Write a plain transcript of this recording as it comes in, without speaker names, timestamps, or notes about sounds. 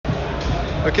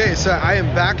Okay, so I am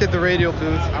back at the Radial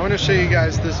booth. I want to show you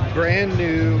guys this brand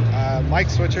new mic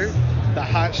switcher, the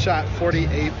Hot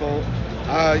Shot-48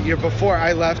 volt. Before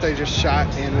I left, I just shot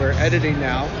and we're editing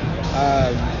now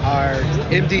our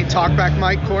MD talkback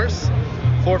mic course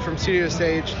from Studio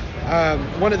Stage.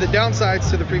 One of the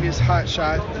downsides to the previous Hot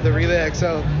Shot, the Relay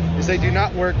XL, is they do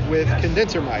not work with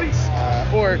condenser mics.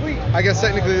 Or I guess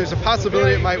technically there's a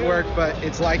possibility it might work, but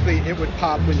it's likely it would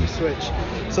pop when you switch.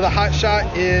 So the Hot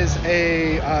Shot is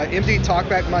a MD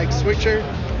talkback mic switcher,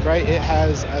 right? It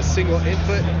has a single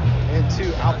input and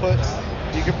two outputs.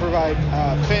 You can provide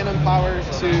phantom power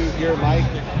to your mic.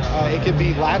 It can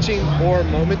be latching or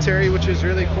momentary, which is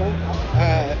really cool.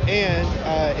 And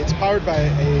it's powered by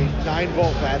a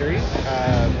 9-volt battery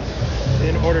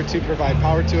in order to provide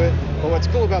power to it. But what's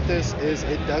cool about this is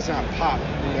it does not pop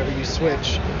whenever you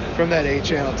switch from that A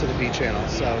channel to the B channel.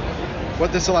 So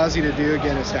what this allows you to do,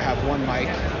 again, is to have one mic,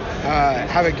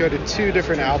 have it go to two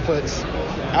different outputs.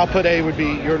 Output A would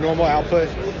be your normal output.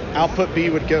 Output B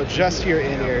would go just to your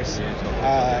in-ears.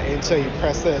 And so you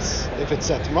press this, if it's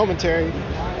set to momentary,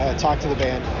 talk to the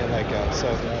band and let go.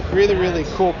 So really, really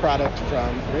cool product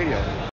from Radial.